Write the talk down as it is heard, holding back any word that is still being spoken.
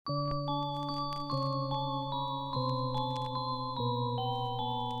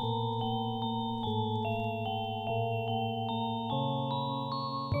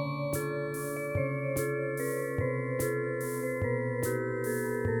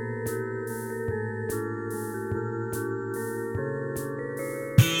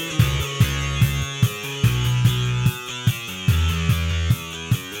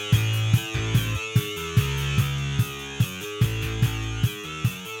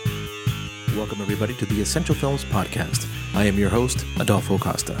Welcome, everybody, to the Essential Films Podcast. I am your host, Adolfo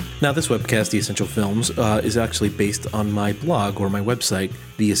Costa. Now, this webcast, The Essential Films, is actually based on my blog or my website,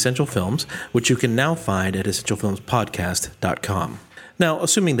 The Essential Films, which you can now find at essentialfilmspodcast.com. Now,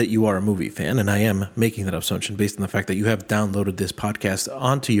 assuming that you are a movie fan, and I am making that assumption based on the fact that you have downloaded this podcast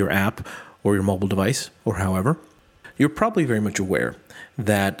onto your app or your mobile device, or however, you're probably very much aware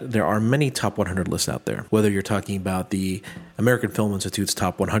that there are many top 100 lists out there, whether you're talking about the American Film Institute's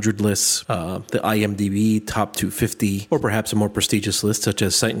top 100 lists, the IMDb top 250, or perhaps a more prestigious list such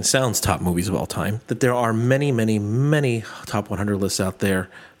as Sight and Sound's top movies of all time, that there are many, many, many top 100 lists out there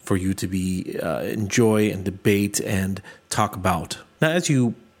for you to be enjoy and debate and talk about. Now, as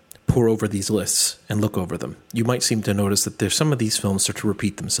you pour over these lists and look over them, you might seem to notice that there's some of these films start to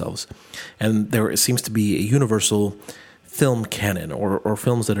repeat themselves, and there seems to be a universal film canon or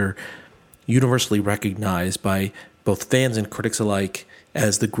films that are universally recognized by both fans and critics alike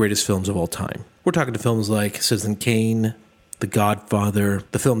as the greatest films of all time. We're talking to films like Citizen Kane, The Godfather,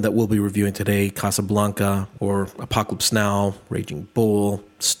 the film that we'll be reviewing today, Casablanca, or Apocalypse Now, Raging Bull,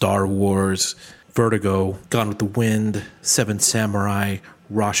 Star Wars, Vertigo, Gone with the Wind, Seven Samurai,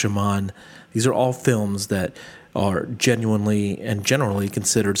 Rashomon. These are all films that are genuinely and generally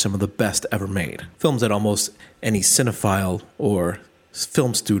considered some of the best ever made. Films that almost any cinephile or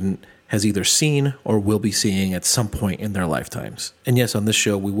film student has either seen or will be seeing at some point in their lifetimes. And yes, on this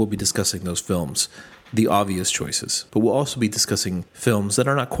show, we will be discussing those films, the obvious choices. But we'll also be discussing films that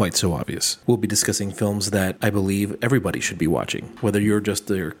are not quite so obvious. We'll be discussing films that I believe everybody should be watching, whether you're just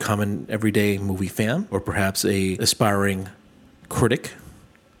a common everyday movie fan or perhaps a aspiring critic,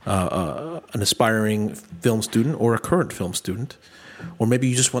 an aspiring film student or a current film student, or maybe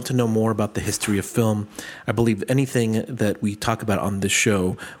you just want to know more about the history of film. I believe anything that we talk about on this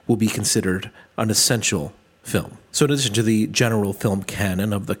show will be considered an essential film. So in addition to the general film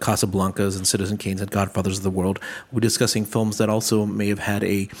canon of the Casablancas and Citizen Kanes and Godfathers of the world, we're discussing films that also may have had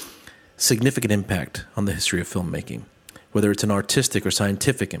a significant impact on the history of filmmaking, whether it's an artistic or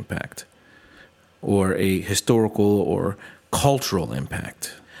scientific impact, or a historical or cultural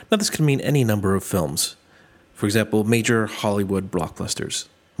impact. Now, this could mean any number of films. For example, major Hollywood blockbusters,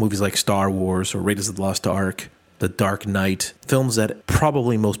 movies like Star Wars or Raiders of the Lost Ark, The Dark Knight, films that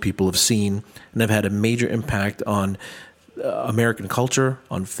probably most people have seen and have had a major impact on American culture,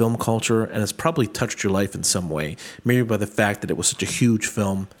 on film culture, and has probably touched your life in some way, maybe by the fact that it was such a huge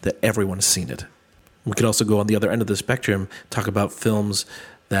film that everyone has seen it. We could also go on the other end of the spectrum, talk about films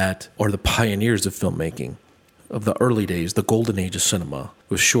that are the pioneers of filmmaking, of the early days, the golden age of cinema,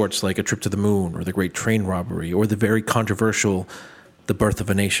 with shorts like A Trip to the Moon or The Great Train Robbery or the very controversial The Birth of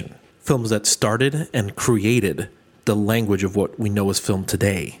a Nation. Films that started and created the language of what we know as film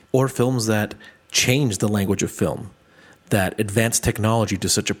today, or films that changed the language of film, that advanced technology to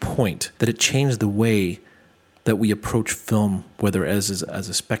such a point that it changed the way that we approach film, whether as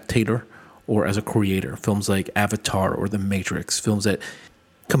a spectator or as a creator. Films like Avatar or The Matrix, films that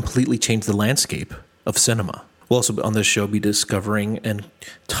completely changed the landscape of cinema. We'll also on this show be discovering and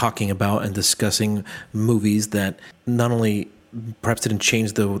talking about and discussing movies that not only perhaps didn't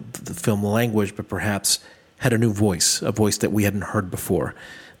change the film language, but perhaps had a new voice, a voice that we hadn't heard before,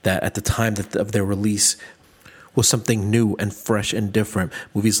 that at the time of their release was something new and fresh and different.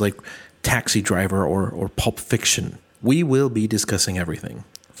 Movies like Taxi Driver or Pulp Fiction. We will be discussing everything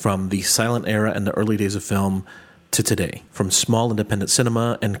from the silent era and the early days of film to today, from small independent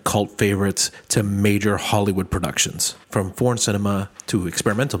cinema and cult favorites to major Hollywood productions, from foreign cinema to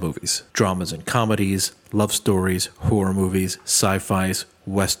experimental movies, dramas and comedies, love stories, horror movies, sci-fis,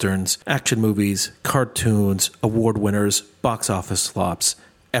 westerns, action movies, cartoons, award winners, box office flops,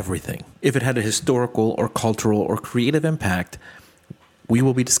 everything. If it had a historical or cultural or creative impact, we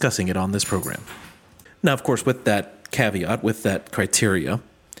will be discussing it on this program. Now, of course, with that caveat, with that criteria,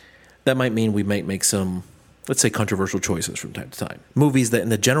 that might mean we might make some, let's say, controversial choices from time to time. Movies that in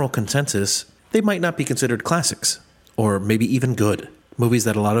the general consensus, they might not be considered classics, or maybe even good. Movies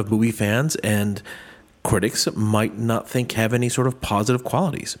that a lot of movie fans and critics might not think have any sort of positive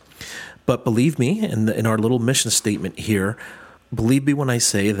qualities. But believe me, in our little mission statement here, believe me when I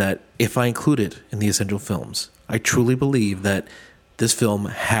say that if I include it in the essential films, I truly believe that this film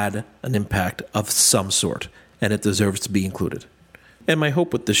had an impact of some sort, and it deserves to be included. And my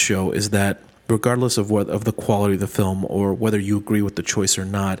hope with this show is that regardless of the quality of the film, or whether you agree with the choice or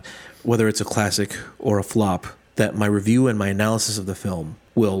not, whether it's a classic or a flop, that my review and my analysis of the film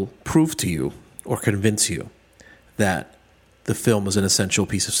will prove to you or convince you that the film is an essential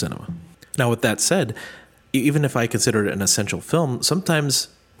piece of cinema. Now, with that said, even if I consider it an essential film, sometimes,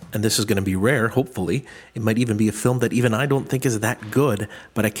 and this is going to be rare, hopefully, it might even be a film that even I don't think is that good,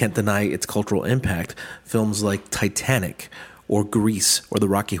 but I can't deny its cultural impact. Films like Titanic or Grease or the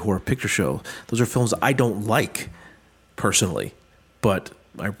Rocky Horror Picture Show, those are films I don't like personally, but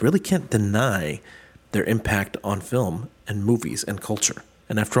I really can't deny their impact on film and movies and culture.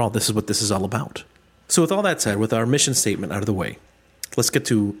 And after all, this is what this is all about. So with all that said, with our mission statement out of the way, let's get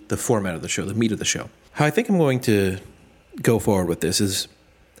to the format of the show, the meat of the show. How I think I'm going to go forward with this is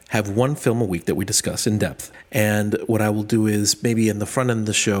have one film a week that we discuss in depth. And what I will do is maybe in the front end of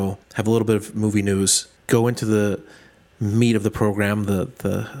the show, have a little bit of movie news, go into the meat of the program,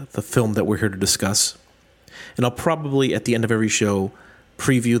 the film that we're here to discuss. And I'll probably, at the end of every show,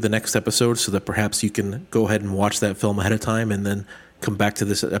 preview the next episode so that perhaps you can go ahead and watch that film ahead of time and then come back to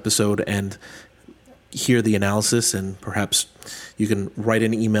this episode and hear the analysis, and perhaps you can write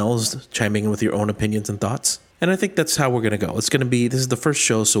in emails chiming in with your own opinions and thoughts. And I think that's how we're going to go. It's going to be, this is the first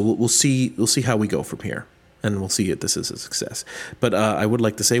show, so we'll see how we go from here, and we'll see if this is a success. But I would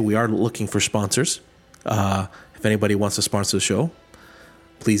like to say we are looking for sponsors. If anybody wants to sponsor the show,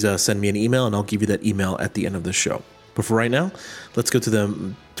 please send me an email, and I'll give you that email at the end of the show. But for right now, let's go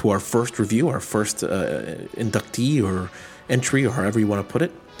to our first review, our first inductee or entry, or however you want to put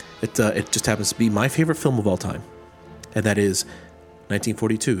it. It just happens to be my favorite film of all time, and that is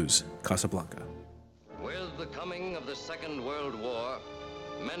 1942's Casablanca. With the coming of the Second World War,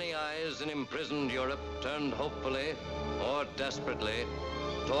 many eyes in imprisoned Europe turned hopefully or desperately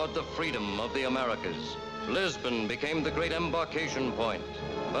toward the freedom of the Americas. Lisbon became the great embarkation point,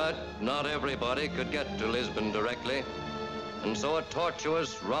 but not everybody could get to Lisbon directly, and so a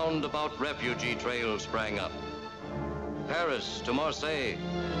tortuous roundabout refugee trail sprang up. Paris to Marseille,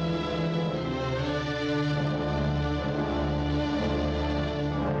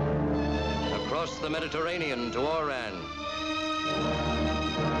 across the Mediterranean to Oran,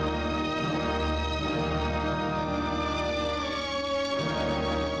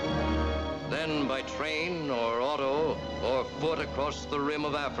 then by train or auto or foot across the rim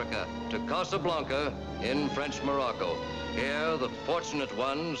of Africa to Casablanca in French Morocco. Here, the fortunate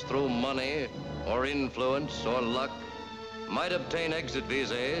ones, through money or influence or luck, might obtain exit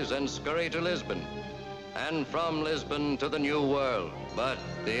visas and scurry to Lisbon, and from Lisbon to the New World. But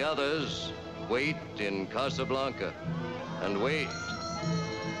the others wait in Casablanca, and wait,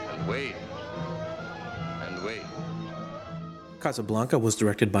 and wait, and wait. Casablanca was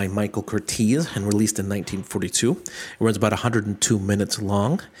directed by Michael Curtiz and released in 1942. It runs about 102 minutes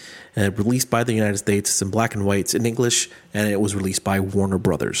long. Released by the United States. It's in black and white. It's in English, and it was released by Warner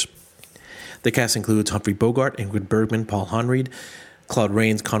Brothers. The cast includes Humphrey Bogart, Ingrid Bergman, Paul Henreid, Claude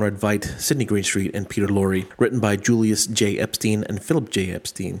Rains, Conrad Veidt, Sidney Greenstreet, and Peter Lorre. Written by Julius J. Epstein and Philip G.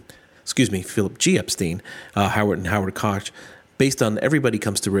 Epstein, Howard and Howard Koch. Based on Everybody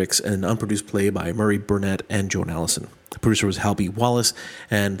Comes to Rick's, an unproduced play by Murray Burnett and Joan Allison. The producer was Hal B. Wallace,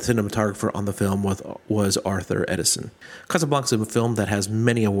 and the cinematographer on the film was Arthur Edison. Casablanca is a film that has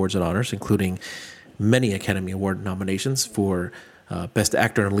many awards and honors, including many Academy Award nominations for Best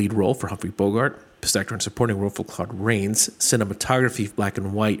Actor in a Lead Role for Humphrey Bogart, Best Actor in Supporting Role for Claude Rains, Cinematography, Black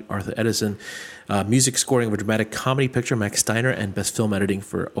and White, Arthur Edison, Music Scoring of a Dramatic Comedy Picture, Max Steiner, and Best Film Editing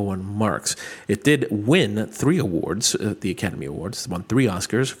for Owen Marks. It did win 3 awards at the Academy Awards. It won 3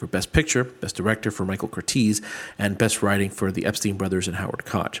 Oscars for Best Picture, Best Director for Michael Curtiz, and Best Writing for the Epstein brothers and Howard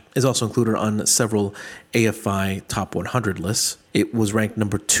Koch. It's also included on several AFI Top 100 lists. It was ranked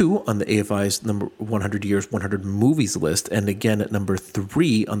number 2 on the AFI's number 100 Years, 100 Movies list, and again at number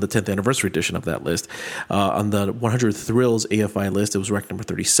 3 on the 10th anniversary edition of that list. On the 100 Thrills AFI list, it was ranked number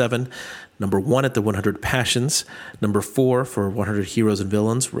 37, number 1 at the 100 Passions, number 4 for 100 Heroes and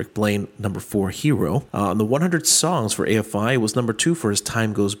Villains, Rick Blaine, number 4 hero. On the 100 Songs for AFI, it was number 2 for As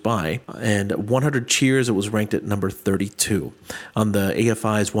Time Goes By, and 100 Cheers, it was ranked at number 32. On the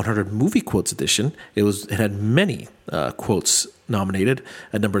AFI's 100 Movie Quotes edition, it had many quotes nominated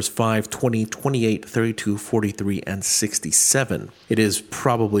at numbers 5, 20, 28, 32, 43, and 67. It is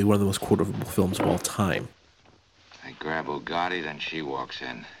probably one of the most quotable films of all time. I grab Ugarte, then she walks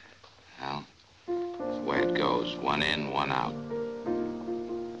in. Well, that's the way it goes. One in, one out.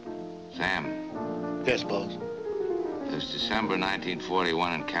 Sam. Yes, boss. It's December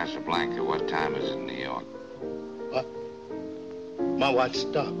 1941 in Casablanca. What time is it in New York? What? My watch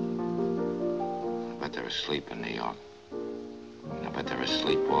stopped. I bet they're asleep in New York. I bet they're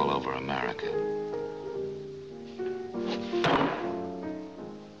asleep all over America.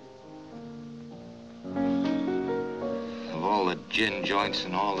 Of all the gin joints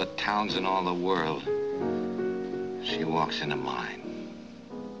in all the towns in all the world, she walks into mine.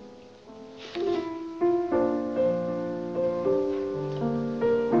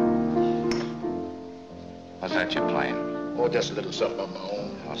 What's that you're playing? Oh, just a little something of my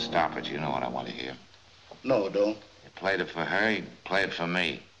own. Oh, stop it. You know what I want to hear. No, don't. You played it for her, you play it for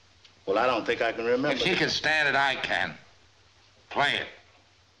me. Well, I don't think I can remember. If she can stand it, I can. Play it.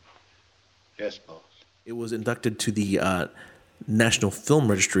 Yes, boss. It was inducted to the National Film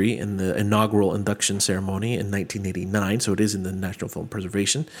Registry in the inaugural induction ceremony in 1989, so it is in the National Film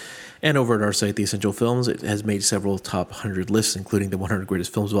Preservation. And over at our site, The Essential Films, it has made several top 100 lists, including the 100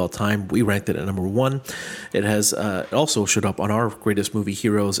 greatest films of all time. We ranked it at number 1. It has also showed up on our greatest movie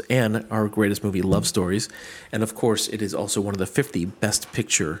heroes and our greatest movie love stories. And of course, it is also one of the 50 best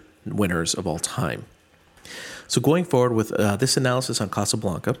picture winners of all time. So going forward with this analysis on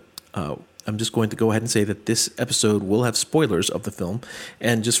Casablanca, I'm just going to go ahead and say that this episode will have spoilers of the film.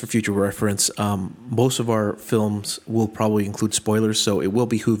 And just for future reference, most of our films will probably include spoilers, so it will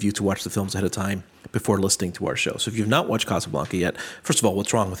behoove you to watch the films ahead of time before listening to our show. So if you've not watched Casablanca yet, first of all,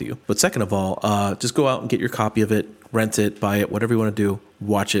 what's wrong with you? But second of all, just go out and get your copy of it, rent it, buy it, whatever you want to do.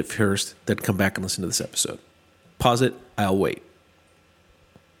 Watch it first, then come back and listen to this episode. Pause it. I'll wait.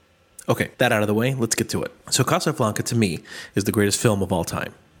 Okay, that out of the way, let's get to it. So Casablanca, to me, is the greatest film of all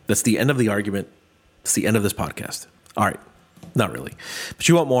time. That's the end of the argument. It's the end of this podcast. All right. Not really. But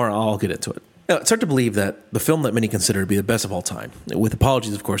you want more, I'll get into it. Now, it's hard to believe that the film that many consider to be the best of all time, with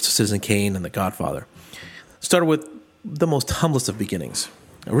apologies, of course, to Citizen Kane and The Godfather, started with the most humblest of beginnings.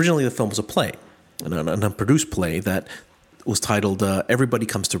 Originally, the film was a play, an unproduced play that was titled Everybody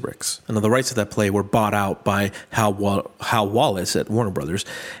Comes to Rick's. And the rights to that play were bought out by Hal Wallace at Warner Brothers.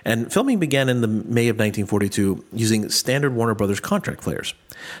 And filming began in the May of 1942 using standard Warner Brothers contract players.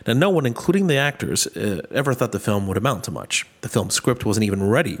 Now, no one, including the actors, ever thought the film would amount to much. The film's script wasn't even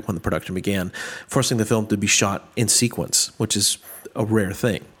ready when the production began, forcing the film to be shot in sequence, which is a rare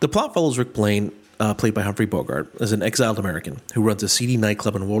thing. The plot follows Rick Blaine, played by Humphrey Bogart, as an exiled American who runs a seedy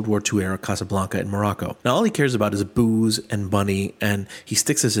nightclub in World War II-era Casablanca in Morocco. Now, all he cares about is booze and money, and he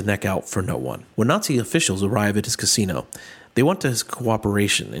sticks his neck out for no one. When Nazi officials arrive at his casino, they want his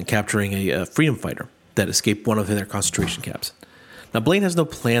cooperation in capturing a freedom fighter that escaped one of their concentration camps. Now, Blaine has no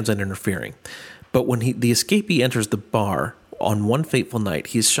plans on interfering, but when the escapee enters the bar on one fateful night,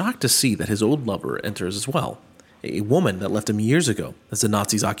 he is shocked to see that his old lover enters as well. A woman that left him years ago as the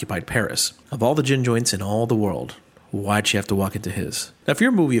Nazis occupied Paris. Of all the gin joints in all the world, why'd she have to walk into his? Now, if you're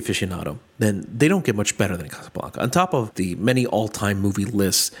a movie aficionado, then they don't get much better than Casablanca. On top of the many all-time movie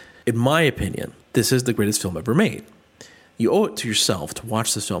lists, in my opinion, this is the greatest film ever made. You owe it to yourself to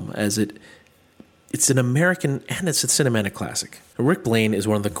watch this film, as it's an American and it's a cinematic classic. Rick Blaine is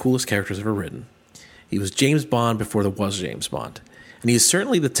one of the coolest characters ever written. He was James Bond before there was James Bond. And he is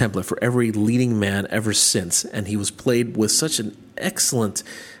certainly the template for every leading man ever since, and he was played with such an excellent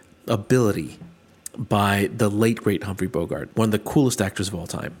ability by the late, great Humphrey Bogart, one of the coolest actors of all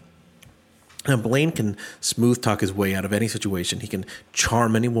time. Now, Blaine can smooth talk his way out of any situation. He can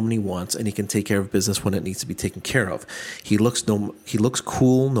charm any woman he wants, and he can take care of business when it needs to be taken care of. He looks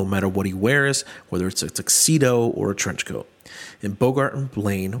cool no matter what he wears, whether it's a tuxedo or a trench coat. And Bogart and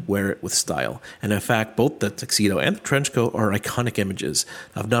Blaine wear it with style. And in fact, both the tuxedo and the trench coat are iconic images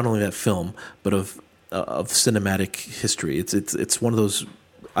of not only that film, but of cinematic history. It's one of those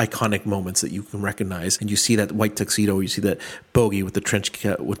iconic moments that you can recognize, and you see that white tuxedo, you see that bogey with the trench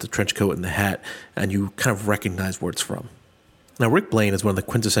coat and the hat, and you kind of recognize where it's from. Now, Rick Blaine is one of the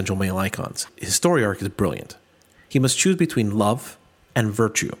quintessential male icons. His story arc is brilliant. He must choose between love and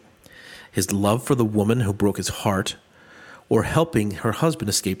virtue. His love for the woman who broke his heart, or helping her husband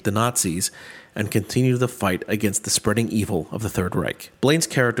escape the Nazis and continue the fight against the spreading evil of the Third Reich. Blaine's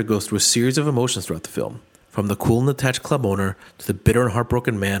character goes through a series of emotions throughout the film, from the cool and attached club owner to the bitter and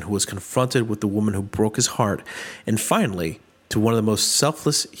heartbroken man who was confronted with the woman who broke his heart, and finally to one of the most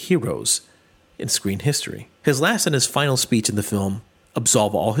selfless heroes in screen history. His last and his final speech in the film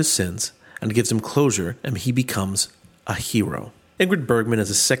absolve all his sins and gives him closure, and he becomes a hero. Ingrid Bergman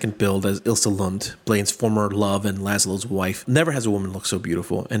is a second build as Ilse Lund, Blaine's former love and Laszlo's wife. Never has a woman look so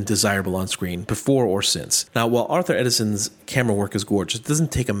beautiful and desirable on screen, before or since. Now, while Arthur Edison's camera work is gorgeous, it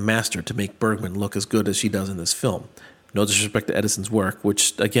doesn't take a master to make Bergman look as good as she does in this film. No disrespect to Edison's work,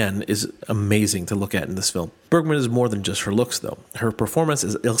 which, again, is amazing to look at in this film. Bergman is more than just her looks, though. Her performance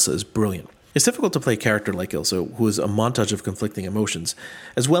as Ilse is brilliant. It's difficult to play a character like Ilsa, who is a montage of conflicting emotions,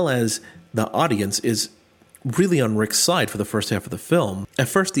 as well as the audience is really on Rick's side for the first half of the film. At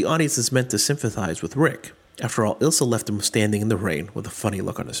first, the audience is meant to sympathize with Rick. After all, Ilsa left him standing in the rain with a funny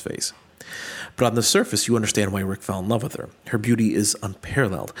look on his face. But on the surface, you understand why Rick fell in love with her. Her beauty is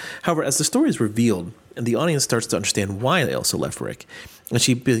unparalleled. However, as the story is revealed, and the audience starts to understand why Ilsa left Rick, and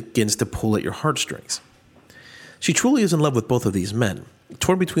she begins to pull at your heartstrings. She truly is in love with both of these men,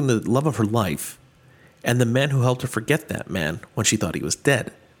 torn between the love of her life and the man who helped her forget that man when she thought he was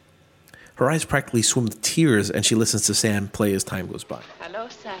dead. Her eyes practically swim with tears, and she listens to Sam play as time goes by. Hello,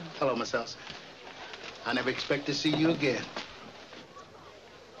 Sam. Hello, Miss Elsa. I never expect to see you again.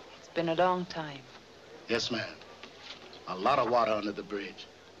 It's been a long time. Yes, ma'am. A lot of water under the bridge.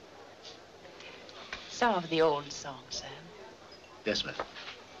 Some of the old songs, Sam. Yes, ma'am.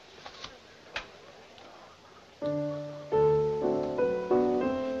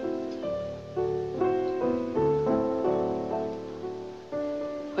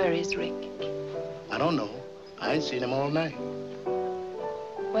 Where is Rick? I don't know. I ain't seen him all night.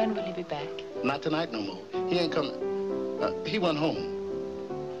 When will he be back? Not tonight no more. He ain't coming. He went home.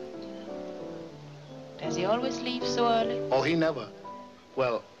 Does he always leave so early? Oh, he never.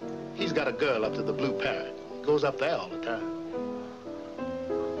 Well, he's got a girl up to the Blue Parrot. Goes up there all the time.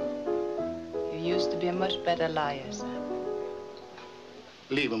 You used to be a much better liar, Sam.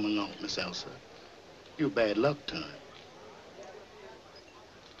 Leave him alone, Miss Elsa. You bad luck to him.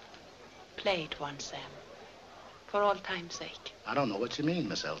 Play it once, Sam. For all time's sake. I don't know what you mean,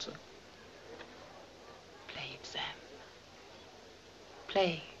 Miss Elsa. Play it, Sam.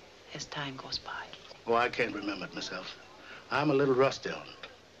 Play as time goes by. Oh, I can't remember it, Miss Elsa. I'm a little rusty on it.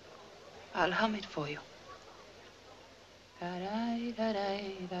 I'll hum it for you.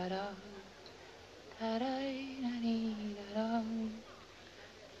 Da-da-da-da-da-da. Da-da-da-dee-da-da.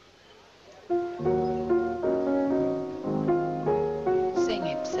 Sing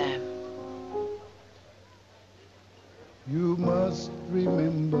it, Sam. You must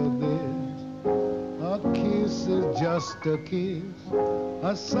remember this. A kiss is just a kiss.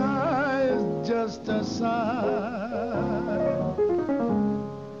 A sigh is just a sigh.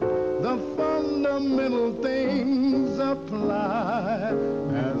 The fundamental things apply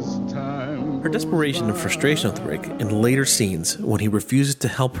as time. Her desperation and frustration with Rick in later scenes when he refuses to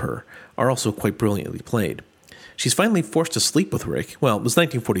help her are also quite brilliantly played. She's finally forced to sleep with Rick. Well, it was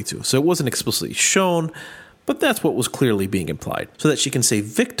 1942, so it wasn't explicitly shown, but that's what was clearly being implied, so that she can save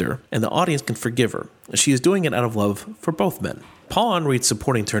Victor and the audience can forgive her. She is doing it out of love for both men. Paul Henreid's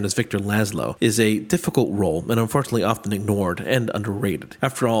supporting turn as Victor Laszlo is a difficult role and unfortunately often ignored and underrated.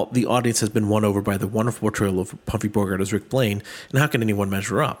 After all, the audience has been won over by the wonderful portrayal of Humphrey Bogart as Rick Blaine, and how can anyone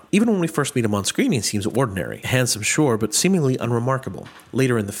measure up? Even when we first meet him on screen, he seems ordinary. Handsome, sure, but seemingly unremarkable.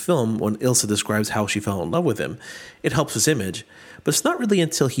 Later in the film, when Ilsa describes how she fell in love with him, it helps his image, but it's not really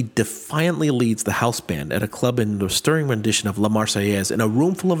until he defiantly leads the house band at a club in a stirring rendition of La Marseillaise in a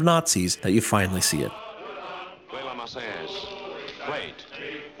room full of Nazis that you finally see it. Play La Marseillaise. Play it.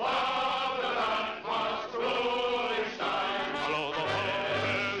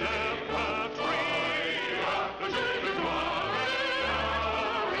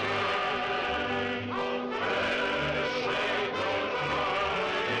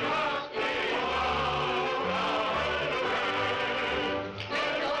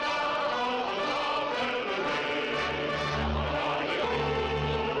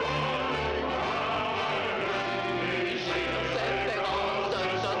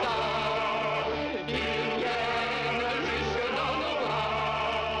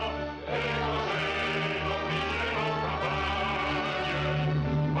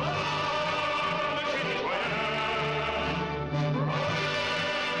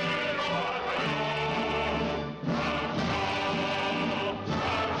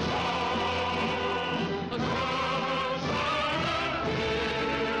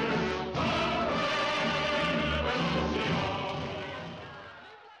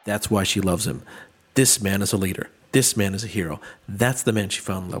 That's why she loves him. This man is a leader. This man is a hero. That's the man she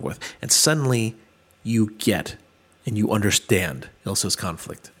fell in love with. And suddenly, you get and you understand Ilsa's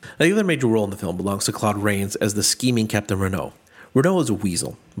conflict. Now, the other major role in the film belongs to Claude Rains as the scheming Captain Renault. Renault is a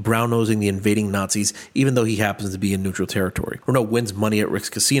weasel, brown-nosing the invading Nazis even though he happens to be in neutral territory. Renault wins money at Rick's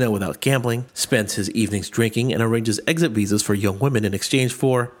casino without gambling, spends his evenings drinking, and arranges exit visas for young women in exchange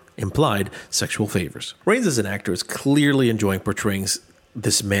for, implied, sexual favors. Rains as an actor is clearly enjoying portraying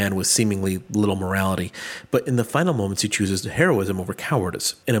this man with seemingly little morality, but in the final moments he chooses heroism over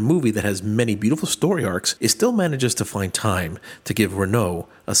cowardice. In a movie that has many beautiful story arcs, it still manages to find time to give Renault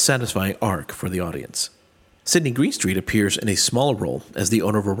a satisfying arc for the audience. Sidney Greenstreet appears in a small role as the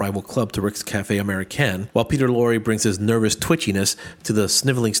owner of a rival club to Rick's Cafe Americain, while Peter Lorre brings his nervous twitchiness to the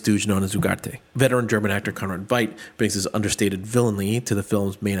sniveling stooge known as Ugarte. Veteran German actor Conrad Veidt brings his understated villainy to the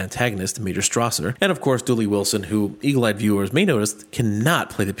film's main antagonist, Major Strasser. And of course, Dooley Wilson, who eagle-eyed viewers may notice cannot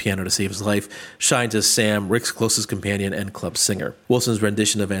play the piano to save his life, shines as Sam, Rick's closest companion and club singer. Wilson's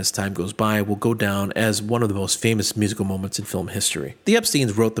rendition of As Time Goes By will go down as one of the most famous musical moments in film history. The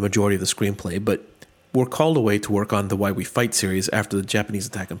Epsteins wrote the majority of the screenplay, but were called away to work on the Why We Fight series after the Japanese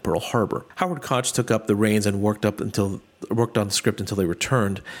attack on Pearl Harbor. Howard Koch took up the reins and worked on the script until they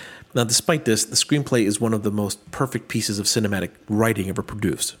returned. Now, despite this, the screenplay is one of the most perfect pieces of cinematic writing ever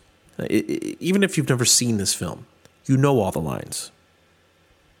produced. Even if you've never seen this film, you know all the lines.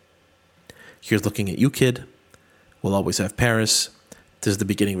 Here's looking at you, kid. We'll always have Paris. This is the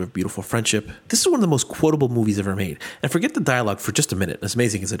beginning of a beautiful friendship. This is one of the most quotable movies ever made. And forget the dialogue for just a minute, as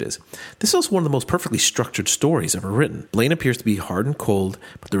amazing as it is. This is also one of the most perfectly structured stories ever written. Blaine appears to be hard and cold,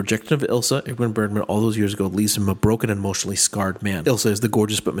 but the rejection of Ilsa, Ingrid Bergman, all those years ago leaves him a broken and emotionally scarred man. Ilsa is the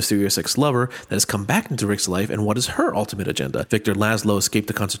gorgeous but mysterious ex-lover that has come back into Rick's life, and what is her ultimate agenda? Victor Laszlo escaped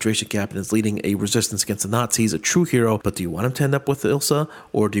the concentration camp and is leading a resistance against the Nazis, a true hero, but do you want him to end up with Ilsa,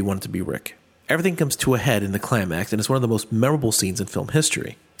 or do you want it to be Rick? Everything comes to a head in the climax, and it's one of the most memorable scenes in film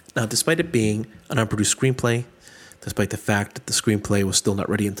history. Now, despite it being an unproduced screenplay, despite the fact that the screenplay was still not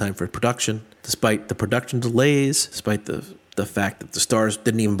ready in time for production, despite the production delays, despite the fact that the stars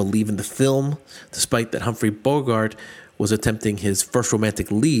didn't even believe in the film, despite that Humphrey Bogart was attempting his first romantic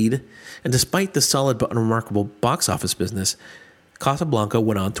lead, and despite the solid but unremarkable box office business, Casablanca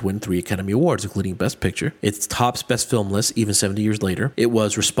went on to win 3 Academy Awards, including Best Picture. It tops Best Film list even 70 years later. It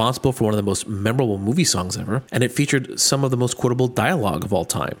was responsible for one of the most memorable movie songs ever, and it featured some of the most quotable dialogue of all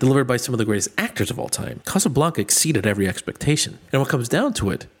time, delivered by some of the greatest actors of all time. Casablanca exceeded every expectation. And when it comes down to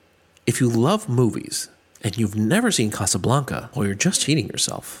it, if you love movies and you've never seen Casablanca, well, you're just cheating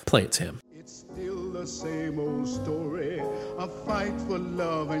yourself. Play it, Sam. It's still the same old story, a fight for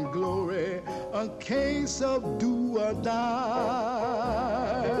love and glory, a case of do or die.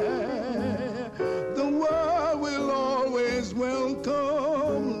 The world will always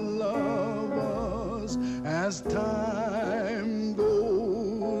welcome lovers as time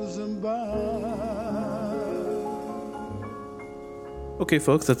goes by. Okay,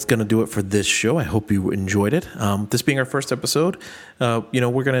 folks, that's going to do it for this show. I hope you enjoyed it. This being our first episode, we're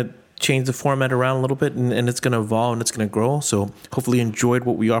going to change the format around a little bit, and it's going to evolve and it's going to grow. So hopefully you enjoyed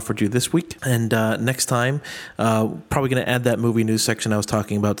what we offered you this week. And next time, probably going to add that movie news section I was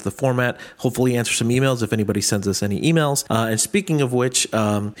talking about to the format. Hopefully answer some emails if anybody sends us any emails. And speaking of which,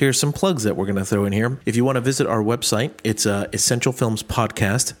 here's some plugs that we're going to throw in here. If you want to visit our website, it's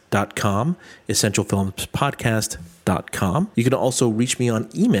essentialfilmspodcast.com, essentialfilmspodcast.com. You can also reach me on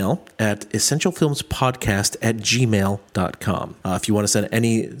email at essentialfilmspodcast@gmail.com. If you want to send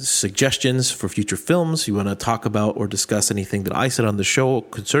any suggestions for future films, you want to talk about or discuss anything that I said on the show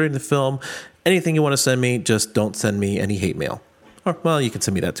concerning the film, anything you want to send me, just don't send me any hate mail. Or, well, you can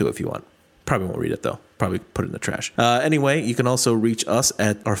send me that too if you want. Probably won't read it though. Probably put it in the trash. Anyway, you can also reach us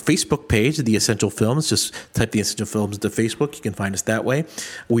at our Facebook page, The Essential Films. Just type The Essential Films into Facebook. You can find us that way.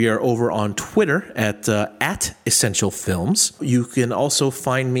 We are over on Twitter at Essential Films. You can also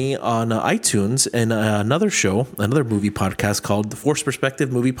find me on iTunes and another show, another movie podcast called The Forced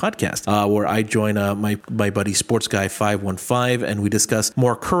Perspective Movie Podcast, where I join my buddy Sports Guy 515, and we discuss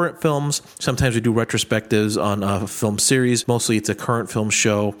more current films. Sometimes we do retrospectives on a film series. Mostly it's a current film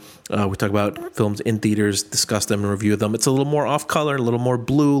show. We talk about films in theaters, discuss them and review them. It's a little more off-color, a little more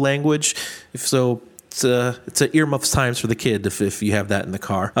blue language. It's a earmuffs times for the kid if you have that in the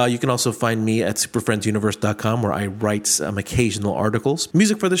car. You can also find me at superfriendsuniverse.com, where I write some occasional articles.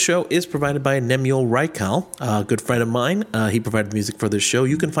 Music for the show is provided by Nemuel Raikal, a good friend of mine. He provided the music for this show.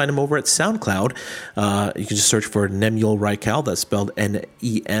 You can find him over at SoundCloud. You can just search for Nemuel Raikal. That's spelled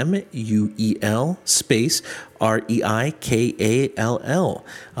Nemuel space Reikall.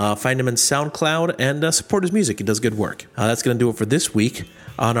 Find him in SoundCloud and support his music. He does good work. That's going to do it for this week.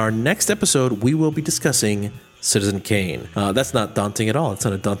 On our next episode, we will be discussing Citizen Kane. That's not daunting at all. It's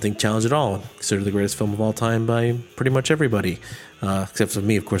not a daunting challenge at all. Considered the greatest film of all time by pretty much everybody. Except for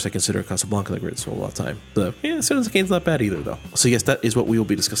me, of course, I consider Casablanca the greatest film of all time. So, yeah, Citizen Kane's not bad either, though. So, yes, that is what we will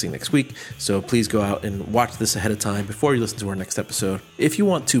be discussing next week. So, please go out and watch this ahead of time before you listen to our next episode. If you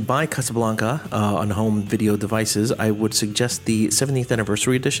want to buy Casablanca on home video devices, I would suggest the 70th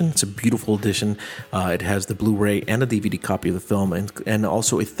Anniversary Edition. It's a beautiful edition. It has the Blu-ray and a DVD copy of the film, and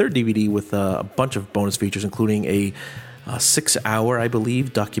also a third DVD with a bunch of bonus features, including a 6-hour, I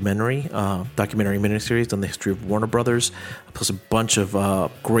believe, documentary miniseries on the history of Warner Brothers, plus a bunch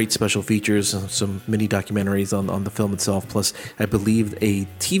of great special features, some mini documentaries on the film itself, plus I believe a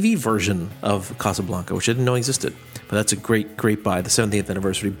TV version of Casablanca, which I didn't know existed. But that's a great buy, the 70th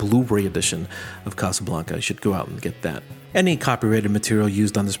anniversary Blu-ray edition of Casablanca. You should go out and get that. Any copyrighted material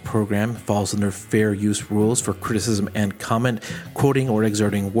used on this program falls under fair use rules for criticism and comment, quoting or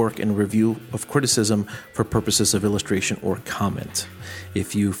exerting work and review of criticism for purposes of illustration or comment.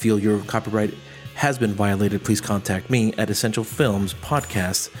 If you feel your copyright has been violated, please contact me at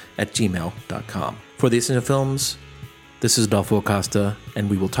essentialfilmspodcast@gmail.com. For the Essential Films, this is Adolfo Acosta, and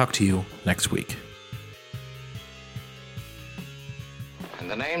we will talk to you next week.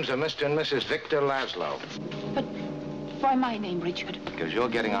 And the names are Mr. and Mrs. Victor Laszlo. But why my name, Richard? Because you're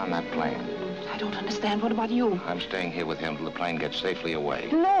getting on that plane. I don't understand. What about you? I'm staying here with him till the plane gets safely away.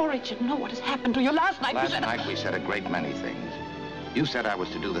 No, Richard, no. What has happened to you? Last night Last night we said a great many things. You said I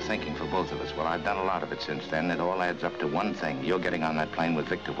was to do the thinking for both of us. Well, I've done a lot of it since then. It all adds up to one thing. You're getting on that plane with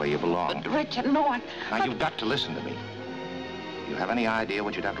Victor where you belong. But, Richard, no. Now, you've got to listen to me. You have any idea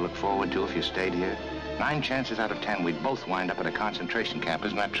what you'd have to look forward to if you stayed here? 9 chances out of 10, we'd both wind up at a concentration camp.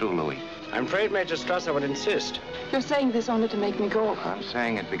 Isn't that true, Louis? I'm afraid Major Strasser would insist. You're saying this only to make me go. I'm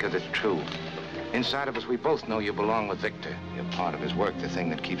saying it because it's true. Inside of us, we both know you belong with Victor. You're part of his work, the thing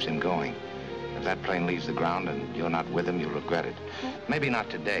that keeps him going. If that plane leaves the ground and you're not with him, you'll regret it. Maybe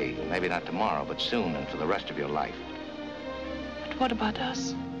not today, maybe not tomorrow, but soon and for the rest of your life. But what about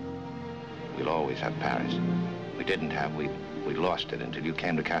us? We'll always have Paris. We didn't have. We lost it until you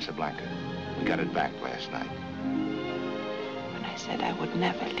came to Casablanca. We got it back last night. When I said I would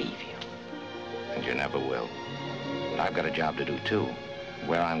never leave you. And you never will. But I've got a job to do, too.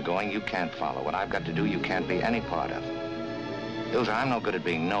 Where I'm going, you can't follow. What I've got to do, you can't be any part of. Ilsa, I'm no good at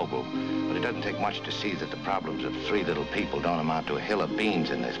being noble, but it doesn't take much to see that the problems of 3 little people don't amount to a hill of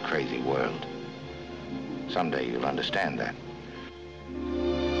beans in this crazy world. Someday you'll understand that.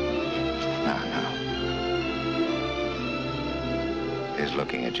 Now. Here's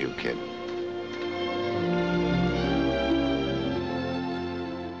looking at you, kid.